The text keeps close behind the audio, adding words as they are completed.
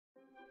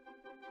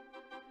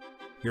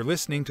You're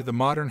listening to the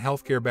Modern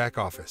Healthcare Back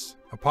Office,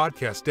 a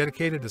podcast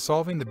dedicated to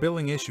solving the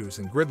billing issues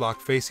and gridlock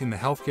facing the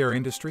healthcare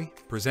industry,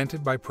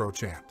 presented by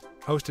ProChant,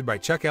 hosted by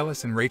Chuck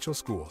Ellis and Rachel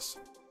Schools.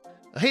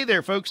 Hey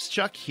there, folks.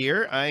 Chuck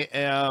here. I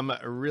am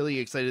really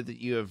excited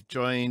that you have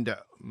joined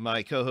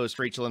my co-host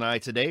Rachel and I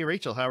today.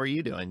 Rachel, how are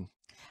you doing?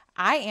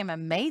 I am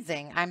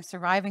amazing. I'm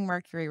surviving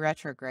Mercury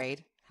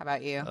retrograde. How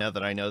about you? Now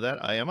that I know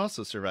that, I am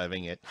also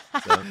surviving it.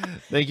 So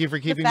thank you for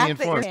keeping me fact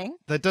that informed.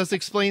 That does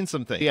explain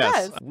some things.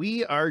 Yes,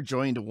 we are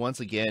joined once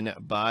again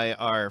by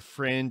our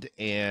friend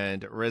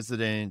and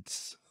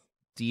resident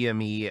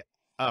DME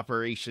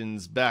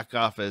operations back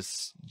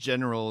office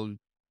general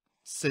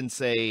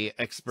sensei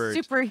expert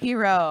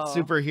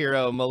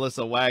superhero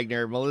Melissa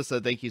Wagner.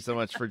 Melissa, thank you so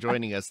much for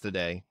joining us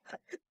today.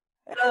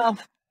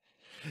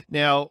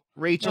 Now,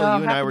 Rachel,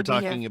 you and I were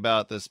talking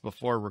about this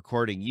before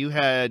recording. You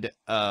had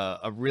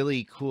a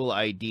really cool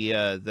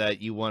idea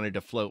that you wanted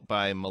to float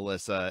by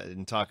Melissa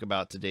and talk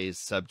about today's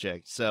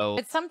subject. So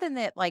it's something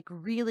that like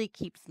really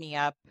keeps me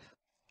up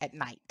at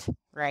night,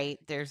 right?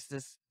 There's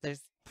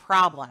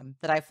problem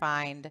that I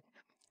find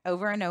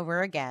over and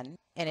over again,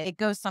 and it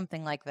goes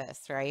something like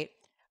this, right?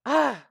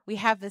 We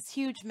have this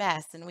huge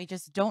mess and we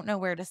just don't know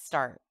where to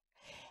start.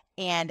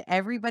 And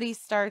everybody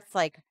starts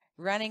like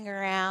running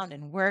around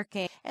and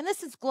working. And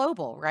this is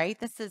global, right?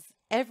 This is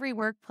every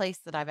workplace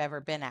that I've ever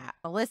been at.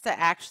 Melissa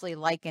actually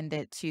likened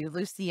it to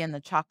Lucy and the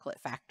Chocolate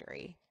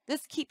Factory.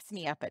 This keeps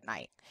me up at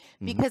night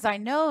because I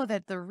know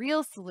that the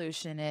real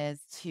solution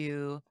is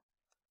to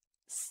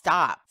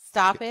stop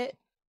it,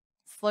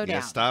 slow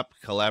down. Stop,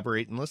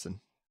 collaborate, and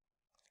listen.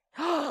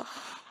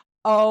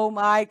 Oh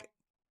my,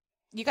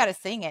 you got to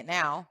sing it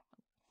now.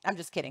 I'm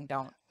just kidding.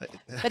 Don't.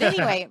 But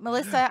anyway,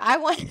 Melissa, I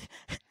wanted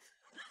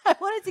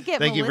to get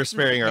Thank you for Melissa's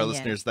sparing our opinion.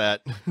 listeners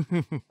that.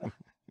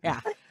 Yeah.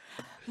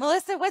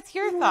 Melissa, what's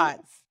your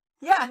thoughts?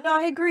 Yeah, no,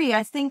 I agree.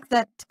 I think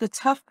that the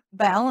tough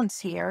balance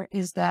here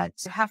is that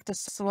you have to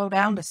slow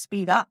down to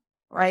speed up,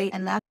 right?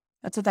 And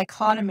that's a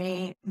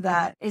dichotomy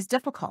that is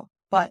difficult.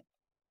 But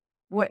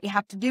what you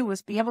have to do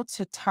is be able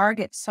to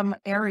target some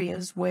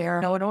areas where,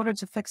 in order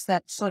to fix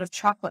that sort of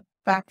chocolate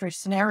factory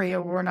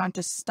scenario, we're not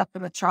just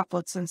stuffing the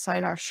chocolates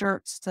inside our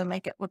shirts to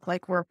make it look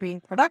like we're being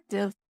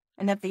productive.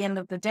 And at the end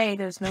of the day,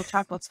 there's no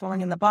chocolates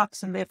falling in the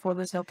box, and therefore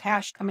there's no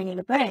cash coming in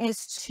the bank,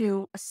 is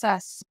to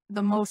assess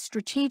the most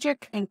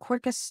strategic and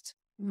quickest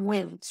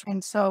wins.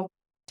 And so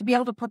to be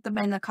able to put them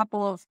in a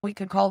couple of, we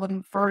could call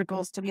them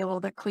verticals to be a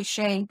little bit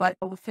cliche, but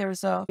if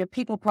there's a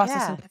people,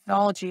 process, and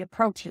technology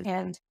approaches.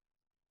 And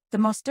the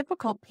most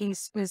difficult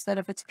piece is that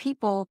if it's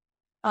people,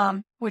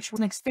 which was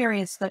an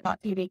experience that's not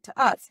unique to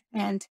us.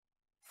 And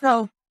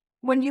so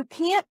when you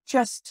can't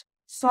just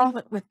solve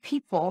it with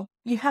people,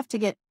 you have to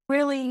get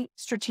really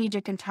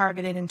strategic and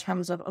targeted in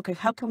terms of, okay,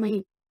 how can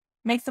we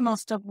make the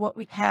most of what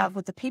we have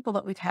with the people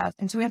that we have?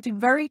 And so we have to be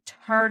very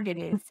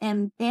targeted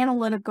and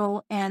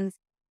analytical and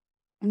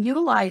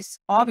utilize,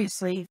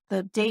 obviously,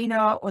 the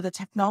data or the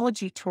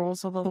technology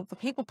tools, although the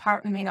people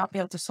part we may not be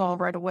able to solve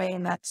right away,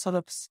 and that sort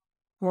of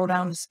slow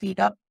down and speed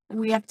up.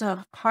 We have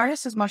to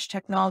harness as much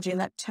technology,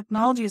 and that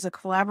technology is a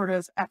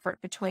collaborative effort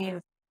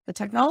between the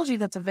technology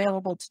that's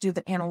available to do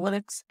the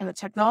analytics and the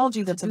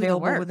technology that's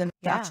available within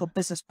the actual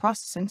business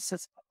processing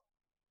system.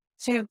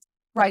 To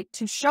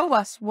show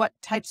us what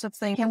types of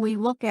things can we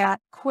look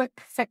at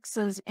quick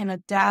fixes in a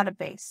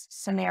database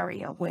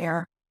scenario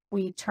where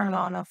we turn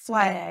on a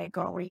flag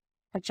or we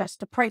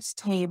adjust a price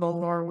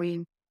table or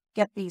we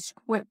get these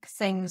quick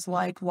things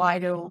like why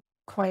do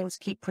coins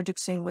keep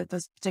producing with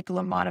this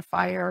particular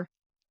modifier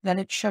that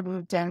it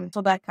shouldn't, and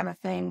so that kind of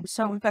thing.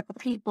 So we've got the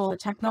people, the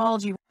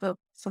technology, so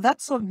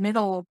that's the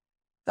middle,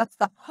 that's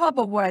the hub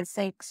of what I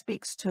think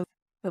speaks to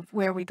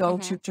where we go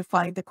to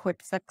find the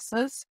quick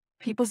fixes.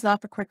 People's not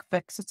the quick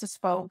fix, it's a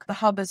spoke. The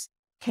hub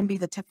can be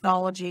the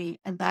technology,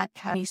 and that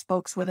can be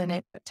spokes within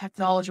it. The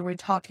technology we're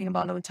talking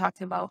about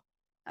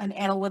an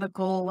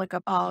analytical, like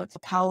about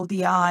Power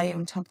BI,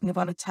 we're talking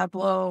about a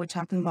Tableau, we're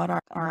talking about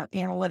our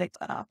analytics,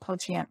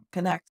 ProChant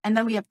Connect. And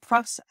then we have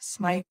process,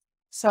 right?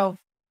 So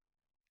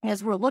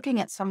as we're looking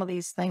at some of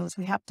these things,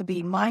 we have to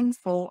be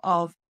mindful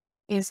of,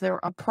 is there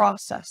a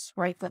process,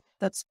 right,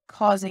 that's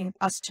causing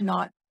us to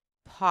not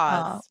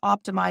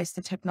optimize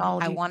the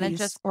technology? I want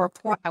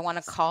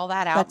to call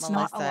that out,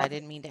 Melissa. I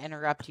didn't mean to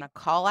interrupt you.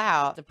 Call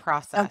out the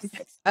process.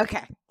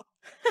 Okay.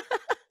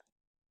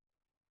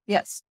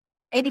 Yes.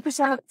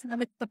 80%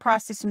 of it's the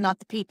process and not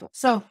the people.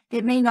 So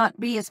it may not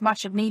be as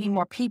much of needing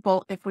more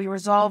people if we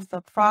resolve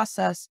the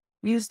process,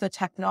 use the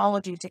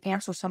technology to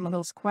answer some of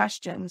those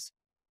questions.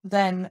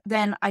 Then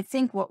I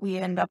think what we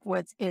end up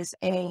with is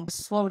a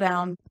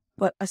slowdown,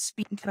 but a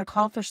speed can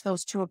accomplish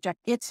those two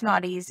objectives. It's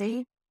not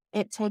easy.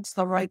 It takes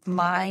the right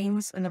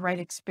minds and the right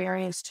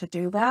experience to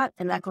do that.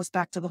 And that goes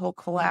back to the whole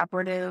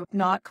collaborative,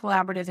 not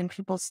collaborative in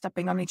people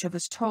stepping on each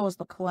other's toes,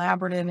 but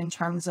collaborative in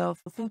terms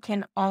of who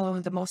can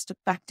own the most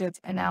effective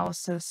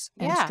analysis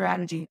and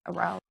strategy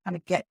around how to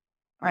get.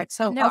 All right.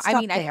 So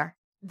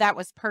that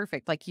was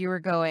perfect. Like you were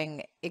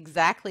going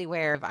exactly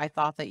where I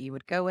thought that you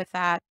would go with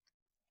that.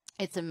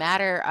 It's a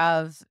matter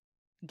of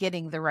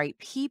getting the right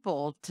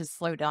people to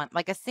slow down.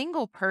 Like a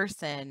single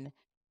person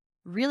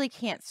really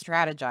can't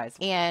strategize.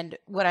 And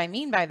what I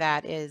mean by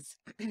that is,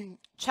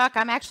 Chuck,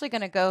 I'm actually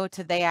going to go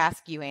to they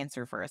ask you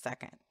answer for a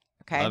second.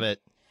 Okay. Love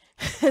it.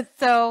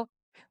 So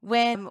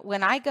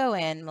when I go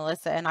in,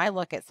 Melissa, and I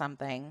look at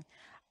something,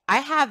 I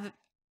have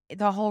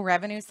the whole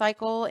revenue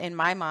cycle in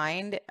my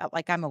mind,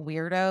 like I'm a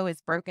weirdo,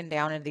 is broken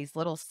down into these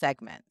little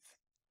segments,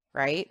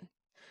 right?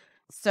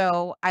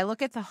 So I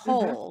look at the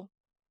whole,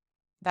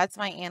 that's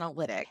my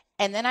analytic.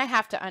 And then I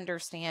have to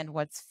understand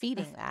what's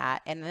feeding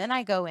that. And then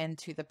I go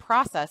into the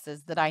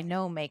processes that I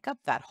know make up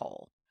that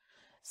whole.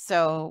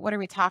 So what are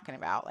we talking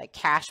about? Like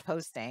cash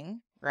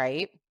posting,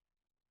 right?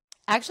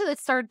 Actually,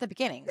 let's start at the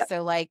beginning. Yep.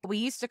 So like we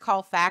used to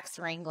call fax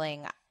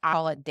wrangling, I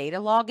call it data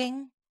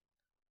logging.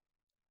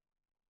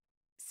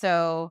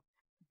 So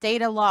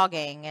data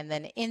logging and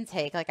then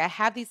intake, like I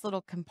have these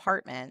little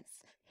compartments,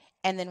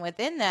 and then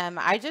within them,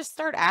 I just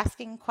start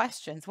asking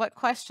questions. What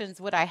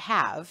questions would I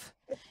have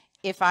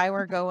if I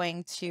were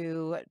going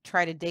to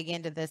try to dig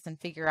into this and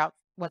figure out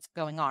what's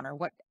going on, or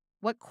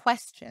what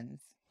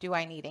questions do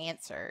I need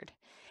answered?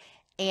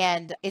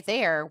 And it's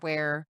there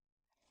where,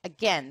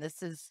 again,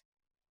 this is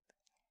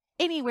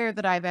anywhere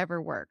that I've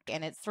ever worked,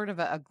 and it's sort of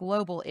a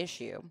global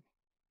issue.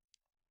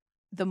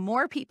 The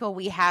more people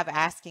we have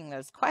asking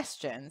those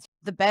questions,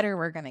 the better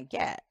we're going to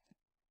get.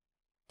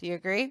 Do you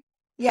agree?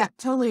 Yeah,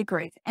 totally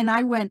agree. And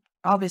I went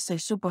obviously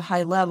super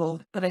high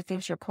level, but I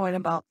think your point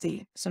about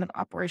the sort of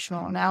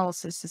operational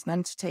analysis is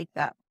then to take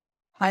that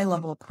high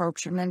level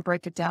approach and then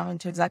break it down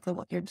into exactly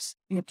what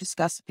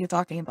you're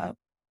talking about.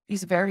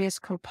 These various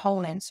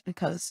components,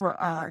 because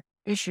our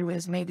issue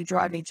is maybe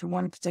driving to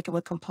one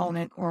particular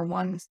component, or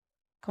one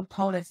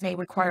component may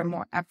require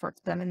more effort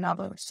than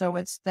another. So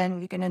it's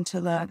then you get into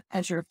the,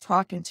 as you're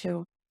talking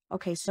to,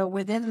 okay, so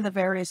within the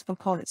various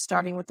components,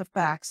 starting with the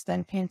fax,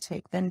 then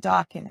intake, then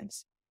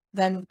documents,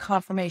 then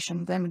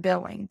confirmation, then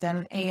billing,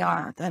 then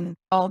AR, then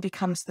all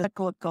becomes the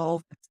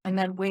goal. And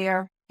then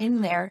where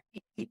in there,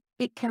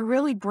 it can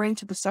really bring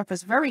to the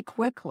surface very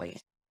quickly,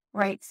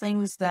 right?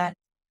 Things that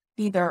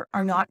either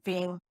are not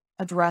being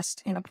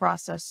addressed in a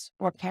process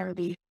or can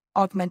be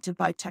augmented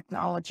by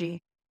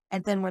technology.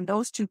 And then when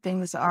those two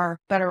things are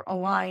better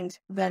aligned,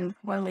 then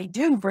when we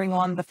do bring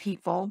on the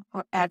people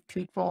or add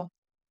people,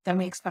 then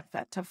we expect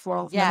that to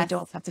flow. Yes. Then we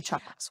don't have to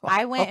chuck as well.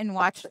 I went and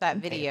watched that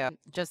video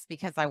just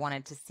because I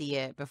wanted to see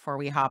it before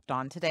we hopped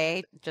on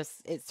today.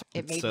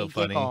 It made so me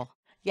funny. giggle.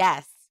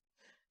 Yes.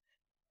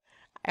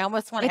 I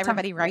almost want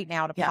everybody right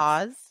now to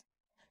pause.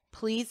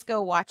 Please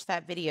go watch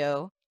that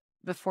video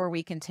before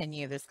we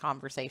continue this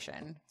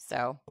conversation.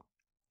 So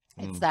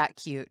it's that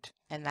cute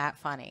and that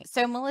funny.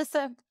 So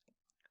Melissa,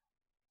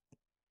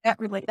 that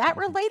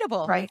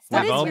relatable, right?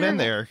 We've all been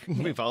there.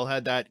 We've all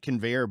had that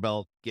conveyor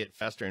belt get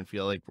faster and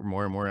feel like we're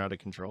more and more out of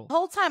control. The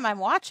whole time I'm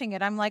watching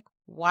it, I'm like,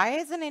 why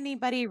isn't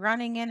anybody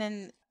running in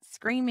and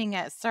screaming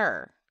at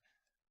Sir?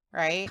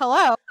 Right?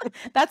 Hello.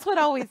 That's what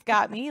always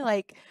got me.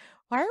 Like,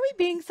 why are we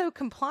being so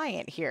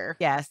compliant here?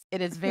 Yes,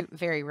 it is very,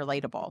 very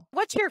relatable.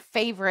 What's your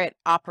favorite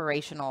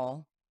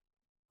operational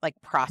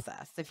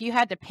process? If you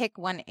had to pick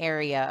one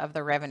area of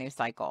the revenue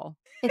cycle,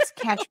 it's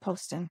cash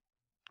posting.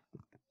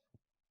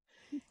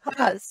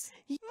 Because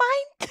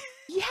mine,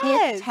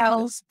 yes, it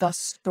tells the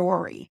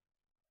story.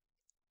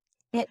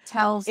 It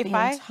tells the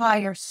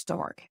entire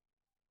story.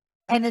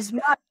 And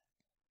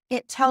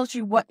it tells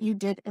you what you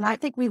did. And I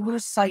think we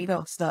lose sight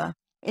of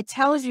it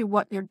tells you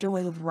what you're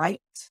doing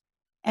right.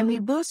 And we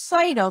lose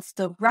sight of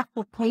the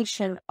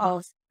replication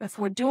of, if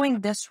we're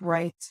doing this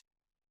right,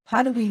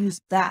 how do we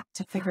use that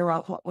to figure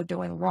out what we're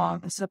doing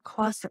wrong instead of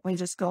constantly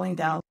just going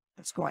down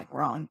what's going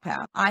wrong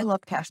path? I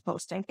love cash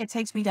posting. It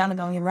takes me down a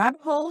million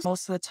rabbit holes.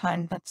 Most of the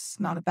time, that's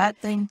not a bad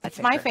thing. It's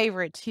my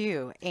favorite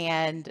too.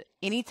 And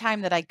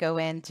anytime that I go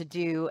in to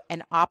do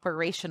an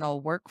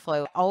operational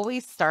workflow, I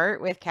always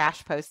start with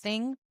cash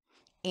posting.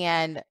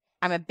 And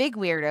I'm a big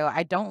weirdo.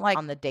 I don't like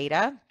on the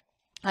data.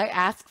 I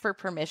ask for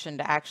permission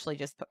to actually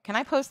just can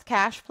I post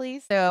cash,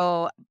 please?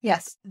 So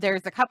yes,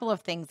 there's a couple of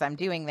things I'm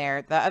doing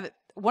there.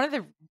 One of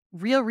the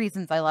real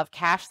reasons I love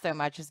cash so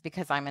much is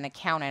because I'm an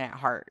accountant at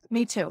heart.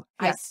 Me too.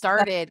 Yes, I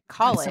started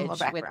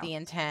college with the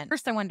intent.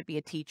 First, I wanted to be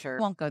a teacher.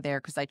 I won't go there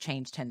because I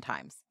changed 10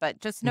 times. But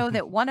just know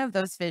that one of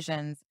those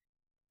visions,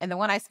 and the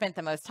one I spent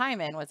the most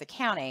time in, was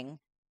accounting.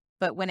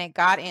 But when it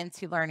got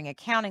into learning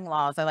accounting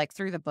laws, I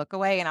threw the book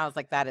away and I was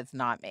like, that is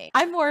not me.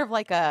 I'm more of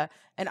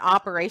an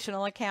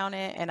operational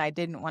accountant, and I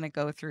didn't want to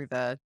go through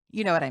the,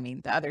 you know what I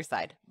mean, the other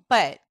side.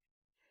 But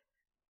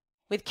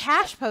with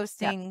cash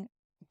posting,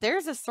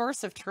 there's a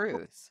source of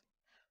truth.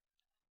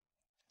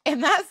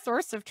 And that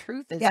source of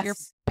truth is your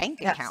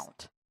bank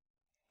account.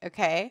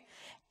 Okay.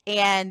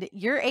 And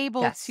you're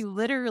able to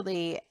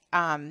literally,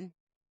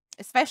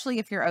 especially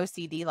if you're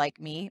OCD like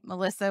me,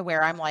 Melissa,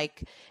 where I'm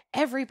like,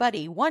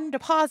 everybody, one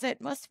deposit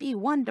must be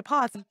one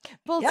deposit.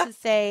 To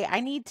say,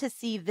 I need to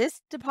see this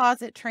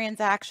deposit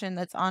transaction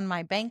that's on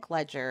my bank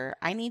ledger.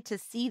 I need to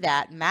see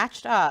that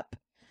matched up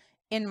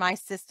in my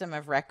system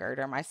of record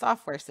or my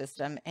software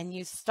system. And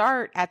you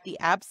start at the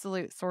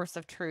absolute source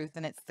of truth,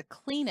 and it's the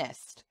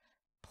cleanest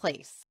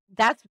place.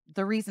 That's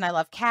the reason I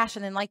love cash.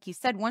 And then, like you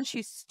said, once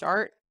you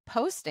start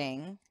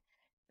posting,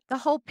 the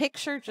whole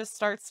picture just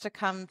starts to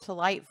come to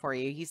light for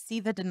you. You see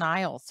the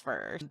denials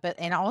first,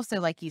 and also,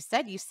 like you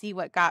said, you see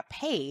what got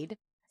paid.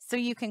 So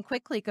you can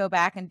quickly go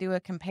back and do a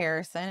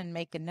comparison and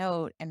make a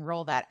note and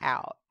roll that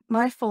out.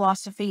 My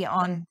philosophy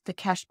on the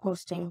cash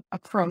posting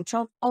approach,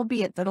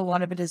 albeit that a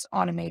lot of it is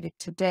automated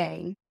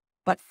today,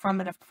 but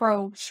from an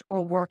approach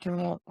or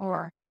working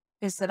or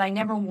is that I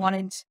never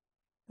wanted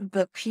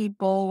the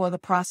people or the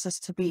process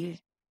to be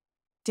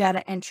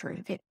data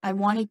entry. I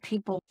wanted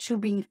people to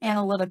be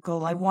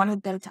analytical. I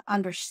wanted them to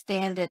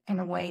understand it in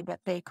a way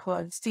that they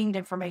could see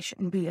information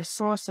and be a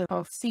source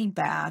of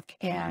feedback.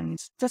 And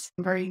just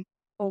very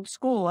old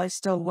school, I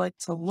still like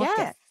to look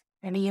at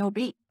an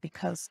EOB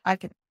because I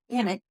can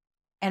in it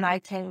and I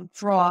can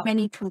draw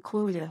many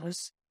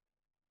conclusions.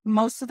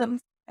 Most of them,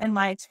 in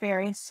my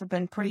experience, have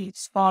been pretty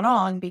spot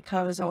on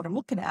because of what I'm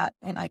looking at,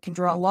 and I can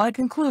draw a lot of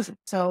conclusions.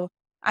 So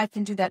I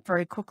can do that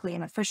very quickly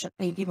and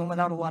efficiently, even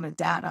without a lot of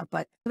data.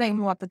 But they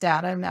want the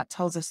data, and that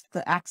tells us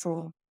the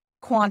actual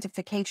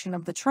quantification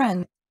of the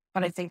trend.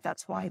 But I think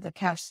that's why the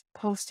cash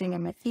posting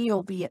and the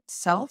EOB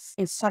itself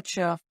is such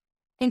a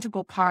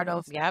integral part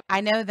of. Yep. I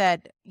know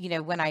that,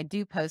 when I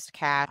do post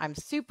cash, I'm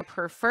super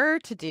prefer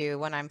to do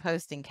when I'm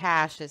posting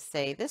cash is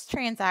say this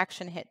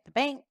transaction hit the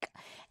bank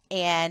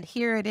and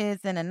here it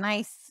is in a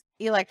nice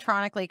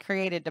electronically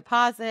created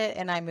deposit,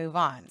 and I move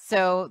on.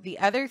 So the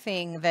other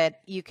thing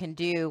that you can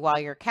do while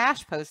you're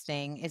cash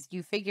posting is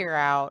you figure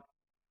out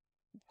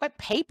what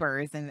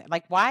papers and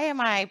why am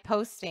I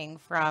posting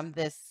from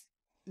this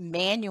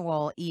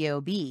manual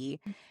EOB,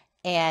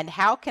 and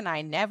how can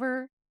I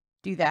never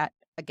do that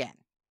again,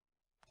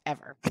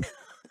 ever?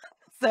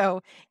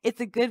 So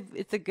it's a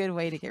good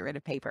way to get rid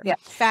of paper. Yeah.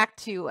 Back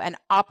to an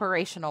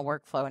operational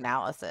workflow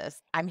analysis.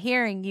 I'm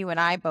hearing you and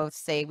I both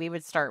say we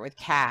would start with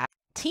cash.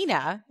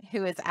 Tina,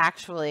 who is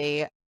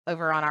actually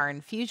over on our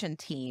infusion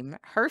team,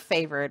 her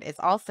favorite is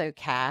also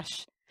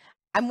cash.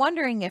 I'm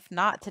wondering if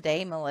not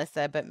today,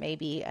 Melissa, but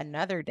maybe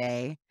another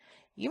day,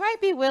 you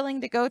might be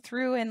willing to go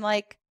through and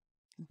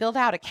build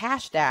out a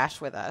cash dash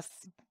with us.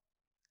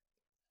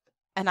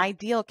 An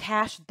ideal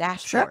cash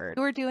dashboard. Sure. If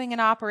you were doing an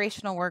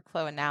operational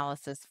workflow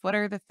analysis, what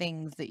are the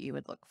things that you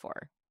would look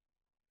for?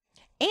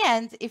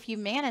 And if you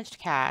managed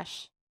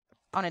cash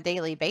on a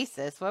daily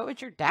basis, what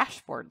would your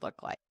dashboard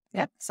look like?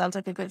 Yeah, sounds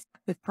like a good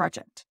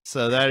project.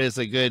 So that is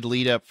a good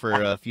lead up for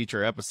a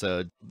future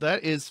episode.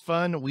 That is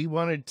fun. We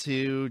wanted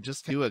to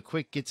just do a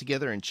quick get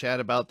together and chat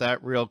about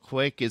that real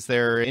quick. Is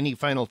there any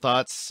final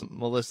thoughts,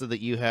 Melissa,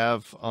 that you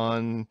have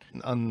on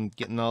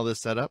getting all this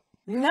set up?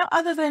 No,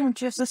 other than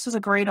just this is a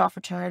great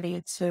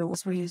opportunity to,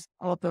 as we use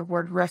all the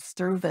word riff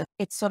through this.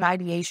 It's an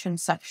ideation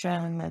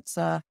section. It's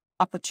a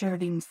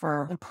opportunity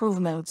for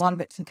improvement. A lot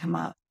of it can come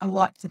out. A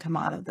lot can come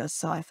out of this.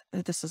 So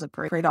this is a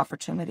great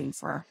opportunity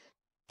for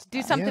to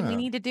do something we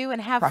need to do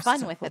and have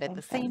fun with it at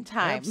the same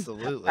time.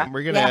 Absolutely.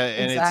 We're going to,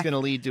 and it's going to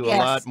lead to a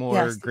lot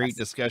more great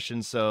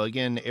discussions. So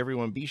again,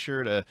 everyone be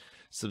sure to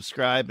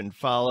subscribe and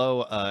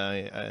follow.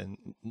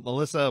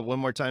 Melissa, one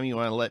more time, you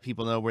want to let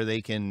people know where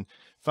they can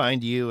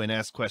find you and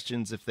ask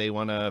questions if they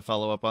want to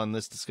follow up on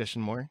this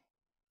discussion more?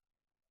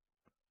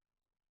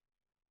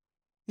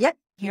 Yep,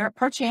 here at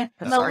ProChant.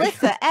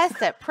 Melissa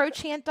S at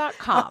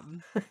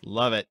ProChant.com.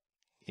 Love it.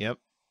 Yep.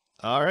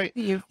 All right.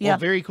 Well,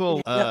 very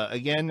cool.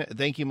 Again,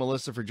 thank you,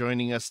 Melissa, for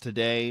joining us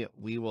today.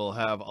 We will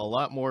have a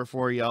lot more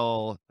for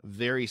y'all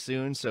very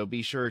soon. So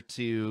be sure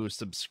to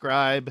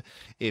subscribe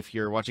if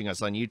you're watching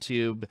us on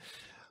YouTube.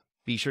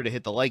 Be sure to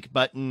hit the like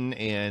button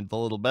and the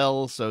little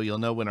bell so you'll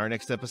know when our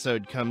next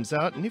episode comes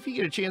out. And if you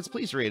get a chance,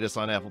 please rate us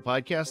on Apple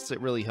Podcasts.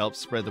 It really helps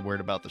spread the word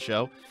about the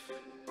show.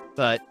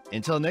 But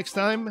until next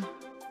time,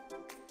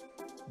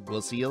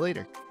 we'll see you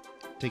later.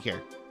 Take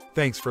care.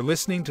 Thanks for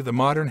listening to the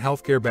Modern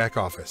Healthcare Back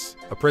Office,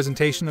 a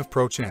presentation of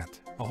ProChant,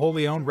 a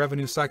wholly owned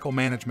revenue cycle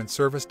management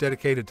service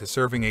dedicated to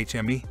serving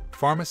HME,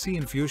 pharmacy,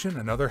 infusion,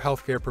 and other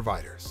healthcare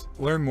providers.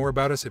 Learn more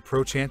about us at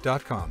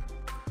ProChant.com.